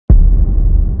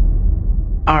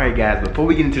Alright guys, before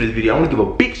we get into this video, I want to give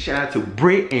a big shout out to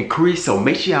Britt and Chris. So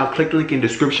make sure y'all click the link in the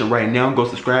description right now. Go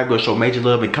subscribe, go show major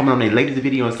love, and comment on their latest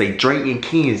video and say Drake and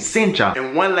Ken sent y'all.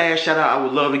 And one last shout out I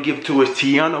would love to give to is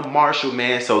Tiana Marshall,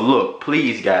 man. So look,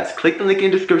 please guys, click the link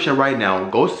in the description right now.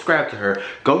 Go subscribe to her.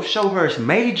 Go show her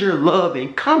major love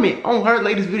and comment on her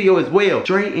latest video as well.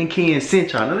 Drake and Ken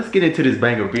sent y'all. Now let's get into this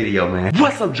banger video, man.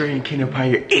 What's up, Drake and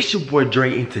Drekempire? It's your boy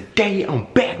Drake, and today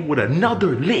I'm back with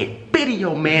another lit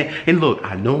video, man. And look,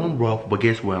 I know I'm rough, but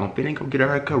guess what? I'm finna go get a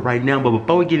haircut right now. But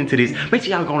before we get into this, make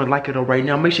sure y'all gonna like it up right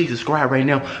now. Make sure you subscribe right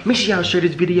now. Make sure y'all share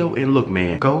this video. And look,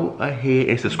 man, go ahead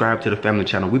and subscribe to the family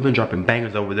channel. We've been dropping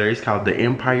bangers over there. It's called the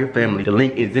Empire Family. The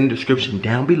link is in the description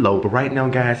down below. But right now,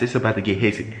 guys, it's about to get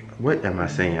hectic. What am I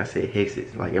saying? I said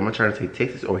hectic. Like, am I trying to say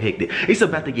Texas or hectic? It's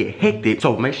about to get hectic.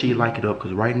 So make sure you like it up,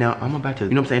 because right now I'm about to,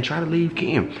 you know what I'm saying, try to leave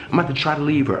Kim. I'm about to try to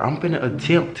leave her. I'm finna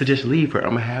attempt to just leave her.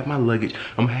 I'm gonna have my luggage.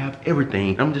 I'm gonna have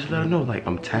everything. I'm just let her know, like,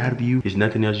 I'm tired of you. There's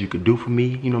nothing else you could do for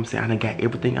me. You know what I'm saying? I done got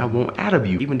everything I want out of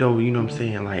you. Even though, you know what I'm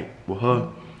saying, like, with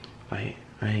her, like,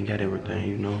 I ain't got everything,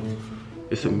 you know?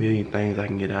 It's a million things I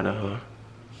can get out of her.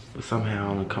 But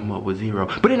somehow I'm gonna come up with zero.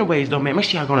 But anyways though, man, make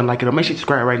sure y'all gonna like it up. Make sure you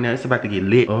subscribe right now. It's about to get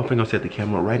lit. Oh, I'm finna go set the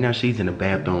camera up. Right now she's in the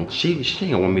bathroom. She ain't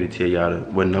gonna want me to tell y'all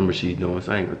what number she's doing,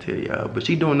 so I ain't gonna tell y'all. But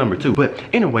she doing number 2. But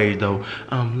anyways though,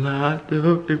 I'm locked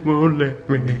up, they won't let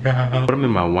me out. But I'm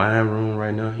in my wine room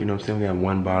right now. You know what I'm saying? We got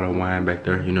one bottle of wine back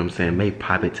there. You know what I'm saying? May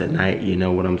pop it tonight, you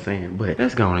know what I'm saying? But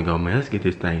let's go and go, man. Let's get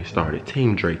this thing started.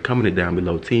 Team Drake, comment it down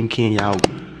below. Team Ken, y'all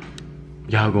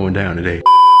going down today.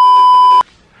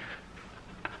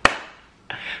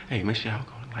 Hey, make sure y'all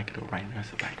gonna like it up right now.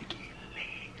 It's about to get lit.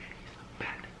 It's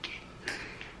about to get.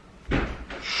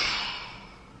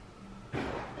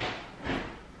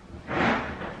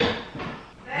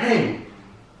 Hey.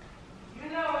 You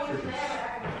know when you slam it, I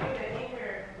can feel it in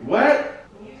here. What?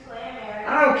 When you slam it, I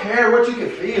don't care what you can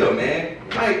feel, man.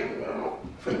 Like, I'm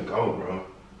finna go, bro.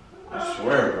 I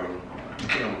swear, bro.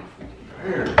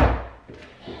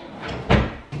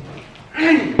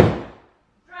 Hey.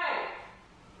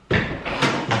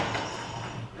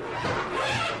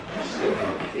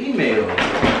 Female. You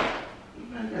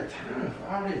ain't got time for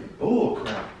all this bull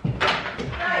crap.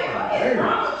 Hey, what is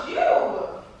wrong with you?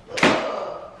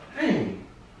 Dang.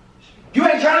 You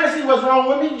ain't trying to see what's wrong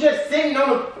with me. You just sitting on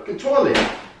the fucking toilet.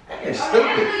 That is stupid.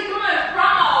 I'm actually doing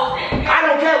promos. I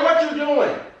don't care what you're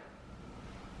doing.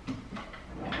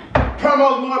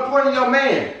 Promo's more important than your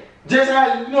man. Just how,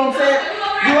 you know what I'm saying?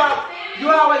 You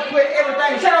always put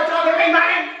everything. Shut up talking to me,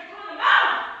 man.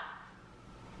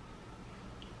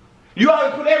 You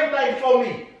always put everything before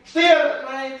me. Still,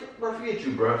 man, bro, forget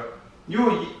you, bro. You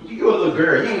a little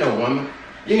girl. You ain't no woman.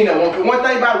 You ain't no woman. But one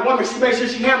thing about a woman, she makes sure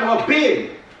she handle her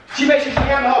business. She makes sure she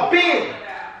handle her business.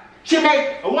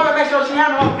 A woman makes sure she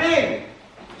handle her business.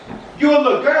 You a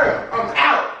little girl. I'm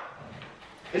out.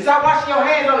 And stop washing your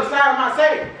hands on the side of my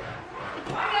safe.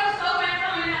 Why you so bad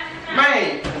coming at this time? Man.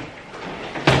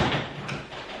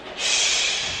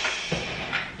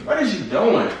 What is you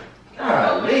doing?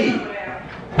 Golly.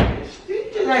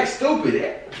 Like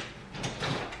stupid.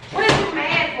 What are you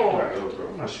mad for? Bro,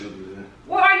 my shoes is in.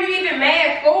 What are you even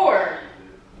mad for?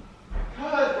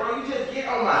 Cause, bro, you just get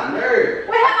on my nerves.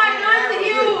 What have I done to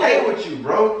you? Hey, with you,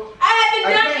 bro. I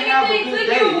haven't done anything to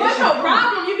you. What's your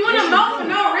problem? You're doing the most for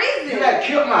no reason. You got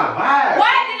killed my vibe.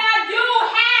 What did I do?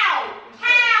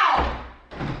 How?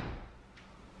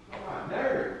 On my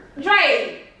nerves.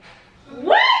 Drake,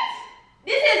 what?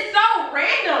 This is so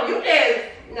random. You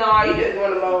just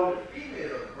doing the most.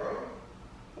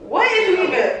 What is you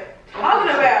even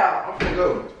talking about?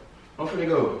 I'm finna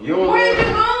go. You don't Where are you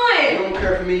going? You don't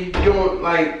care for me. You don't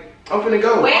like. I'm finna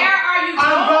go. Where are you going?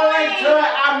 I'm going to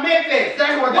Memphis.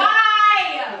 That's what. Why?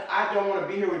 I don't want to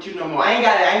be here with you no more. I ain't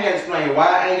gotta explain why.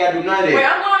 I ain't gotta do none of that. Where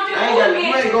I'm going to Memphis. I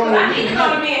need to go to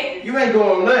Memphis. You ain't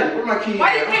going nothing. Where my keys?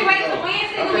 Why you can't wait till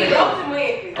Wednesday when we go to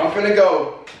Memphis? I'm finna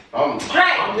go. I'm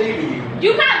leaving you.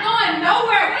 You not going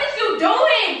nowhere. What is you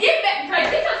doing? Get back,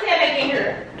 Drake. Get your tail back in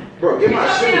here. Bro, get my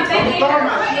shoes. I'm throwing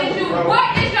my shoes, bro.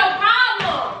 What is your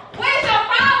problem? What is your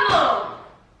problem?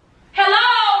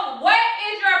 Hello? What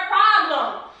is your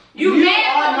problem? You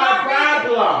mad are my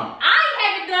problem. I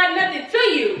haven't done nothing to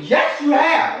you. Yes, you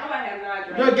have. No, I have not,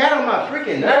 Drake. You got on my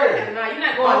freaking nerves. No, you're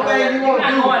not going nowhere. You're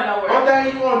not going nowhere. Only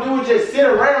thing you want to do is just sit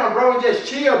around, bro, and just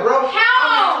chill, bro.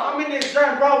 How? I'm in this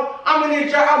joint, bro. I'm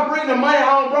bringing the money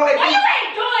home, bro. Well, you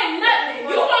ain't doing nothing.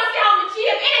 You want to sit home and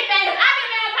chill anything. I've been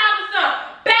there time for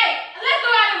some. Babe, let's go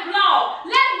out and vlog.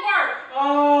 Let's work.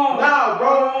 Oh. No,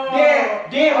 bro.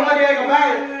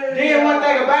 Then one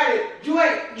thing about it, you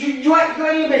ain't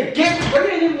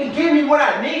even give me what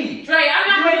I need. Dre, I'm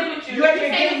not good with you. You ain't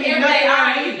even give me nothing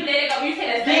I need. You can let it go. You said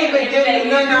that's every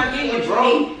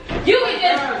day. You was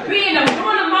just doing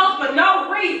the most for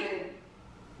no reason.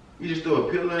 You just threw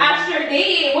a pillow in? I sure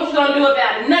did. What you gonna do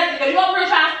about it? Nothing. Because you over here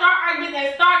trying to start arguments and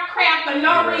start crap for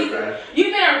no reason. Right. You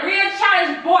been a real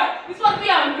childish boy. You supposed to be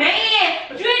a man,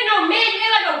 but you ain't no man. You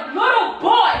ain't like a little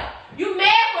boy. You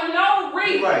mad for no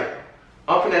reason. Right.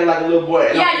 I'm finna act like a little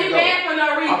boy. Yeah, you mad for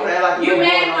no reason. I'm finna act like a little boy. You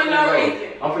mad for no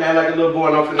reason. I'm finna act like a little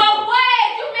boy and I'm finna. But what?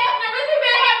 You mad for no reason? You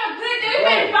been having a good day. You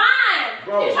been fine.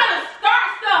 Bro. You trying to start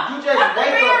stuff. You just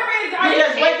wake up. You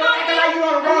just wake up acting like you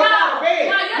on the wrong side of the bed.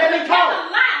 Let me talk. That's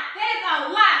a lie. That is a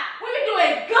lie. We've been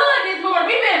doing good this morning.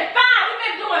 We've been fine. We've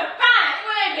been doing fine.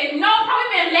 We ain't been no problem.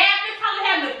 We've been laughing, talking,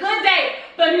 having a good day.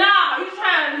 But nah, you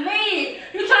trying to leave.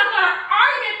 You trying to start an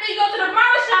argument before you go to the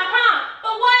barbershop, huh?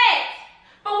 For what?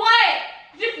 For what?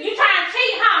 You trying to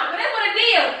cheat, huh? But that's what it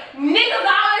is. Niggas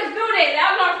always do that.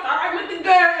 They'll start arguing with the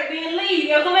girl and then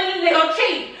leave. They're gonna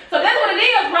cheat. So that's what it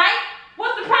is, right?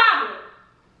 What's the problem?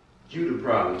 You the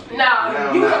problem.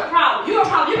 No, you the problem. You the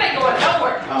problem. You ain't going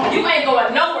nowhere. You ain't going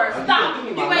nowhere. Stop.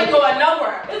 You ain't going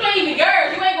nowhere. This ain't even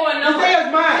yours. You ain't going nowhere. You say it's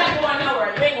mine. You ain't going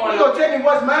nowhere. You ain't going nowhere. You gonna tell me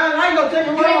what's mine? I ain't gonna tell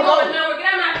me what I'm going. You ain't going nowhere. Get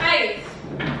out of my face.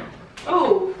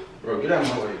 Ooh. Bro, get out of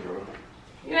my way, bro.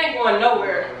 You ain't going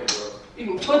nowhere. You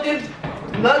can put this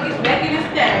luggage back in this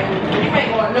thing. You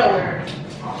ain't going nowhere.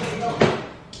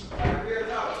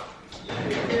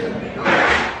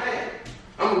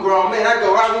 I'm a grown man. I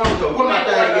go where I want to go. What my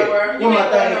thing at? What my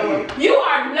thing at? You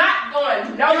are not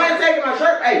going nowhere. You ain't taking my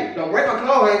shirt. Hey, don't break my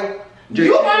clothes, man.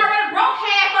 You already broke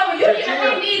half of it. You need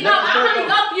to need go. I'm gonna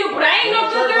go for you, but I ain't no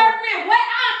good girlfriend. What?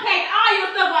 I unpacked all your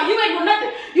stuff while you ain't doing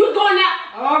nothing. You was going out.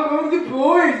 I'm going to the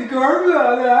boys, the girls,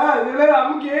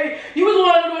 I'm gay. You was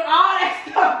wanting to do all that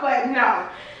stuff, but no.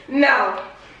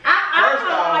 First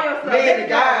off, me and the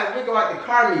guys, we go out the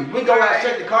car meet. We go out,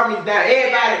 shut the car meets down.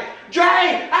 Everybody,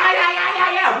 Dre,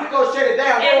 we go shut it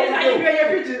down. Yeah, this how you get your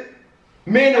pictures.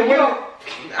 Men and women.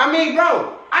 I mean,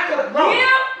 bro, I could have, bro.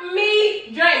 Give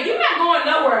me, Dre, you not going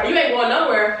nowhere. You ain't going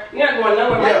nowhere. You're not going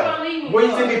nowhere. Why you gonna leave me? When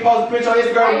you see me post a picture on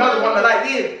Instagram, another one like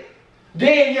this,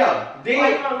 then,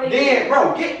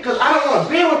 bro, cause I don't want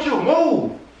to be with you.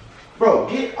 Move. Bro,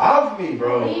 get off me,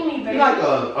 bro. Leave me, baby.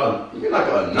 You're like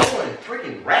a annoying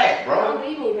freaking rat, bro. Don't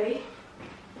leave me, baby.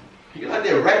 You're like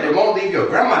that rat that won't leave your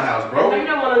grandma's house, bro. You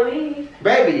don't want to leave.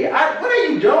 Baby, what are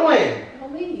you doing?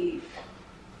 Don't leave.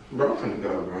 Bro, I'm finna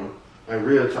go, bro. Like,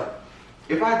 real talk.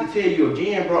 If I have to tell you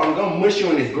again, bro, I'm gonna mush you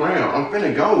on this ground. I'm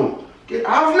finna go. Get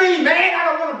off me, man. I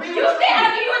don't want to be with you. You said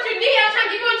I'll give you what you need. I'm trying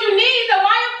to give you what you need, so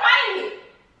why you fighting it?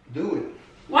 Do it.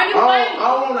 Why you fighting it? I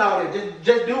don't want all that.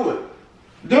 Just do it.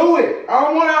 Do it. I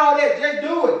don't want all that. Just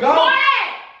do it. Go. Boy,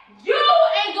 you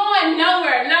ain't going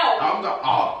nowhere. No.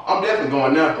 I'm definitely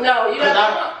going now. No, you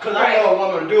don't. Because I know a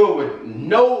woman to do it with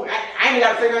no. I ain't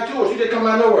got to say nothing to her. She just come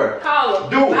out of nowhere. Call her.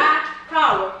 Do it. Bye.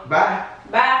 Call her. Bye.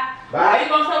 Bye. Are you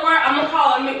going somewhere? I'm going to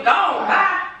call her. Go.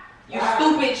 Bye. You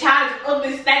stupid, childish,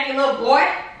 ugly, stanky little boy.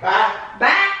 Bye.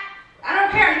 Bye. I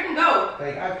don't care. You can go.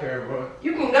 I care, bro.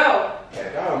 You can go.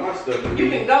 Yeah, all my stuff. You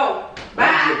can go.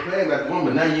 Bye. You playing like a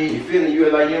woman, now you ain't feeling you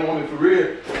like you don't want me for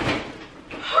real.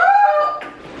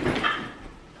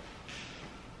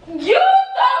 You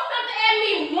throw something at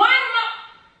me one more.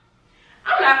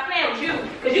 I'm not playing with you,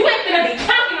 because you ain't gonna be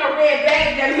talking no red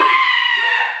bags at me.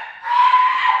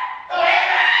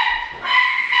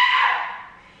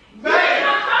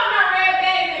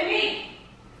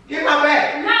 Get my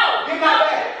bag. No. Get my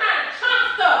bag. You're trying to chunk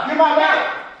stuff. Get my bag.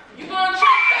 You gonna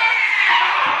chunk stuff?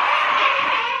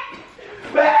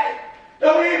 Bag.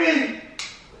 Don't leave me.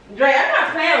 Dre, I'm not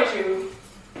playing with you.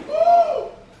 Ooh.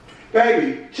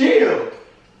 Baby, chill.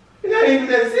 It's not even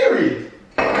that serious.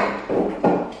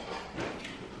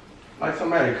 Like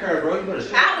somebody curved, bro. You better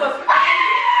shut I was.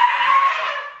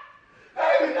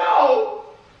 Baby, no.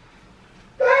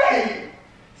 Babe.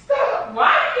 Stop.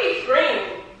 Why do you keep screaming?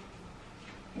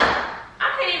 I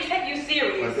can't even take you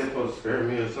serious. Like they're supposed to scare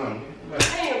me or something. I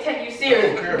can't even take you serious. I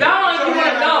don't care. Go on if you want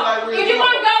to go. Like If you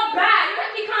want to go, bye. You have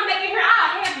to keep coming back in here. I'll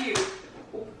have you.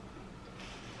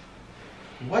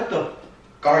 What the f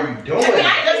are you doing? I mean,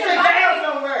 Just sit down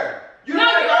somewhere. You know I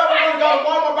want to go to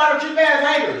Walmart buy the cheap ass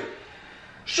hangers.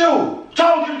 Shoot.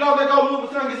 Told you to go Louis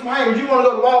Vuitton get some hangers. You want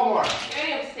to go to Walmart. They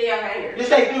ain't still hangers. Yes,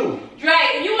 they do. Dre,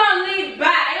 if you want to leave,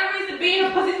 bye. Ain't no reason to be in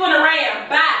the pussy for the ram.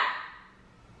 Bye.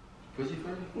 Pussy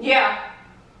first? Yeah.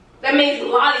 That means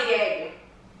lollygagging.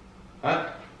 I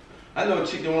know a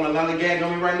chick that want to lollygag on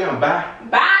me right now. Bye.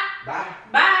 Bye. Bye.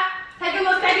 Bye. Take a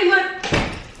look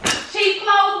cheap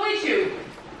clothes with you.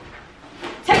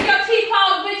 Take your cheap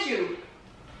clothes with you.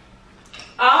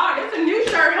 Oh, that's a new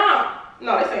shirt, huh?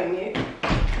 No, this ain't it.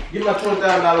 Give my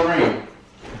 $20,000 ring.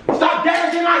 Stop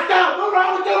damaging my stuff. What's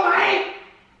wrong with you, man?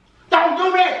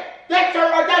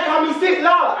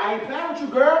 I ain't playing with you,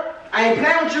 girl. I ain't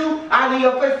playing with you. I leave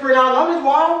your face print all on this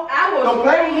wall. I was don't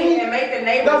play with me. And make the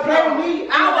neighbors don't play with me.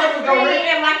 I was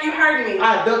screaming like you heard me.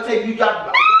 I duct tape you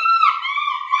got.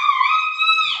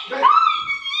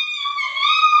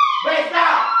 Wait,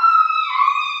 stop.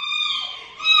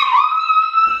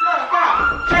 Girl, stop.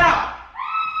 Shut up.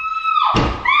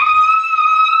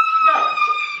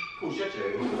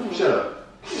 Shut up.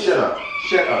 Shut up. Shut up.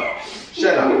 Shut up.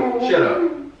 Shut up. Shut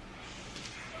up.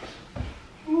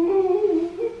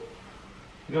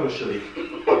 Go to sleep.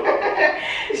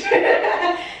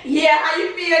 Yeah, how you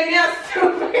feel now,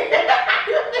 stupid? How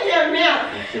you feel now?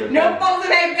 No folks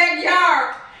in their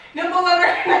backyard. No folks over in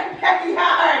their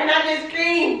backyard. And I just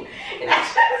screamed. And I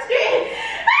just screamed.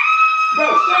 Bro,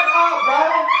 shut up, bro.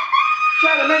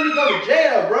 Trying to make me go to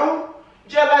jail, bro.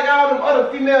 Just like all them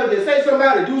other females that say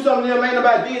somebody do something to them, ain't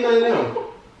nobody did nothing to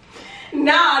them.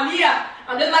 Nah, yeah.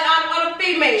 I'm just like all the other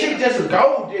females. She just some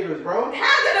gold diggers, bro.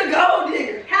 How's that a gold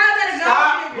digger? How's that a gold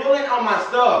Stop digger? pulling on my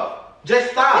stuff.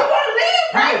 Just stop. You wanna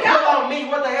leave? Right, pull on me.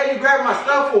 What the hell you grabbing my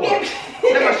stuff for?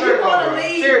 Let my shirt go, bro.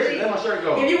 Seriously, let my shirt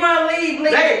go. If you wanna leave,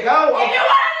 leave. Let it go. If you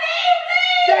wanna leave,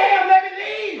 leave. Damn, let me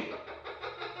leave.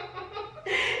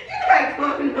 You ain't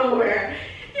going nowhere.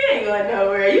 You ain't going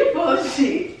nowhere. You full of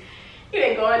shit. You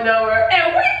ain't going nowhere.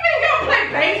 And we think y'all play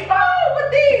baseball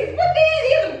with these? With these?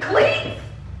 These some cleats?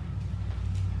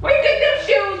 Where you get them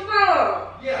shoes from?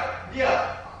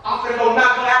 Yeah. I'm finna go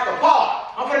knock her out the park.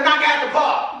 I'm finna knock her out the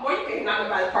park. Boy, you can't knock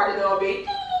nobody party gonna be.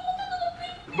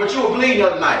 But you were bleeding the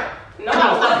other night. No, come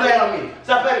on, stop playing on me.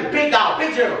 Stop playing me. Big dog,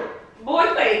 big general. Boy,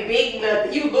 you ain't big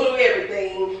nothing. You little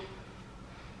everything.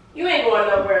 You ain't going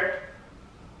nowhere.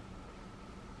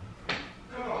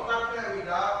 Come on, stop playing me,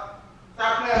 dog.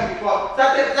 Stop playing me, fuck.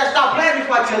 Stop playing me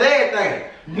before I tell everything.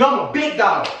 You know I'm a big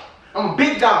dog. I'm a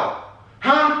big dog.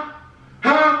 Huh?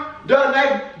 The other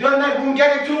night when we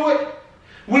get into it,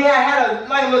 we had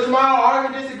a little small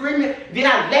argument, disagreement. Then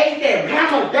I laid that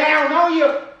hammer down on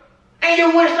you, and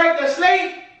you went straight to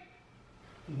sleep.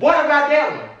 What about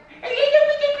that one?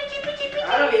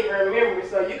 I don't even remember,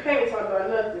 so you can't talk about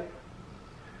nothing.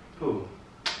 Who?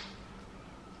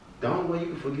 The only way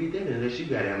you can forget that unless you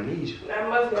got amnesia. I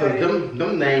must Cause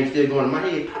them names still going in my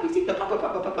head. Why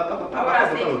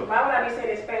would I be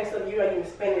saying in Spanish so you don't even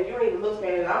Spanish? You don't even look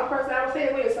Spanish. The only person I would say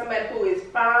it with is somebody who is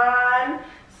fine,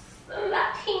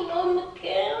 Latino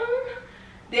looking.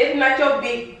 That's not your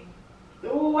big.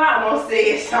 Ooh, I almost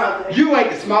said something. You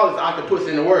ain't the smallest octopus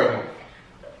in the world.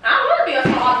 I don't want to be a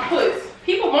small octopus.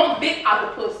 People want big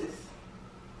octopuses.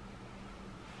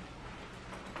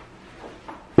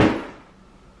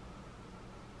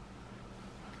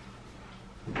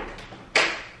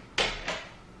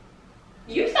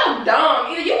 You so dumb.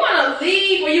 Either you want to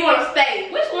leave or you want to stay.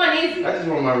 Which one is it? I just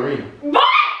want my ring. But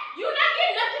you're not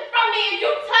getting nothing from me. If you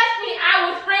touch me, I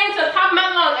will scream to the top of my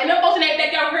lungs, and no folks in that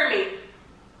backyard heard me.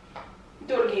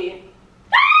 Do it again.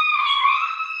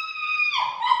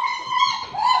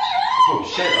 Oh,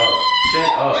 shut up.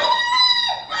 Shut up.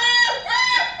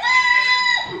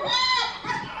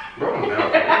 Bro, I'm out.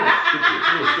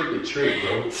 You're a stupid trick,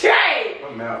 bro. Trey!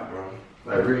 I'm out, bro.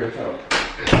 Like, real talk.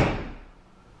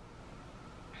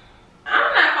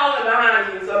 I'm not falling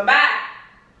behind you, so bye.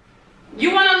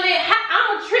 You want to live?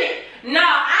 I'm a trick. No,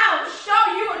 I'll show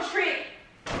you a trick.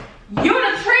 You're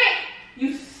the trick,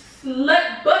 you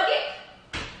slut bucket.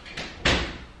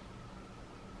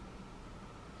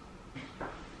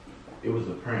 It was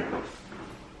a prank.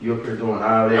 You up here doing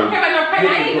all that. I don't care about no prank.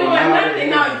 I ain't doing nothing.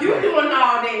 No, you doing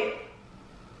all that.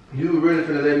 You really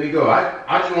finna let me go.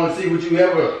 I just want to see what you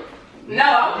ever. No,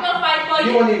 I'm gonna fight for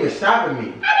you. You weren't even stopping me. I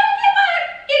don't give a.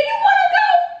 If you wanna go,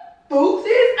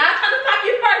 foopsies, I'm trying to stop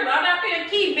you first, but I'm not finna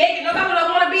keep begging. Nobody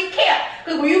don't wanna be kept.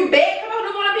 Cause when you beg, people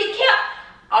don't wanna be kept.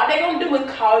 All they gonna do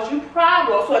is cause you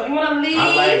problems. So if you wanna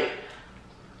leave,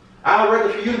 I'd rather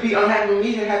for you to be unhappy with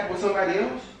me than happy with somebody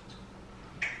else.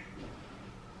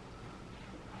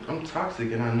 I'm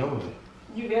toxic and I know it.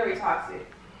 You very toxic.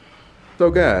 So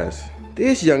guys,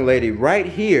 this young lady right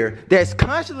here that's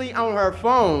constantly on her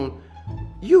phone,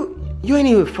 you ain't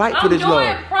even fight for this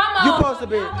love. You supposed to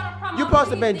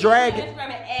been dragging.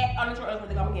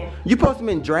 You supposed to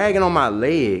been dragging on my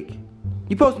leg.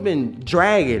 You supposed to been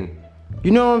dragging. You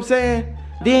know what I'm saying?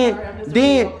 Then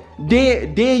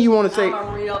you want to say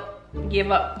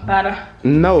give up butter.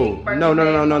 No.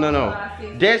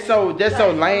 That's so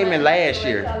lame and last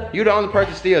year. You the only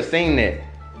person still sing that.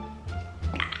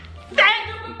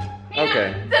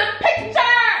 Okay. To the picture.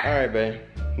 All right, babe.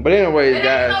 But anyways,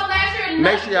 guys,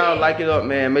 make sure y'all like it up,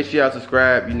 man. Make sure y'all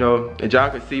subscribe, you know. And y'all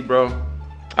can see, bro,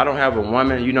 I don't have a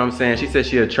woman, you know what I'm saying? She said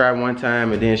she'll try one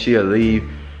time and then she'll leave.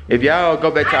 If y'all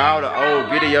go back to all the old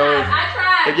videos. I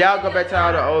tried. if y'all go back to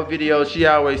all the old videos, she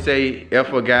always say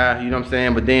F a guy, you know what I'm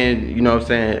saying? But then, you know what I'm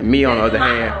saying, me on the other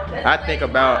hand, I think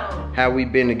about how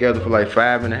we've been together for like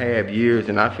 5.5 years,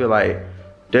 and I feel like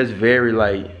that's very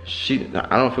like,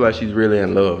 I don't feel like she's really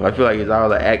in love. I feel like it's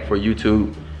all an act for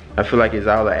YouTube. I feel like it's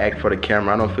all an act for the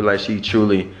camera. I don't feel like she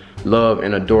truly love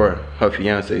and adore her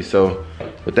fiance. So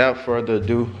without further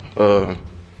ado,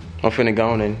 I'm finna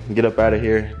go on and get up out of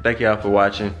here. Thank y'all for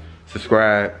watching.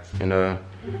 Subscribe, and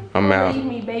I'm out. Don't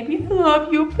leave me, baby. I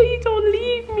love you. Please don't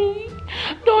leave me.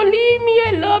 Don't leave me.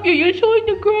 I love you. You're showing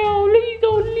the ground. Please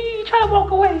don't leave. Try to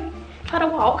walk away. Try to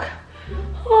walk.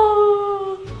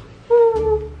 Oh.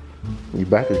 You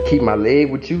about to keep my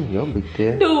leg with you? You'll be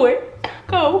there. Do it.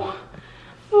 Go.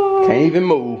 Can't even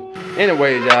move.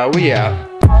 Anyways, y'all, we out.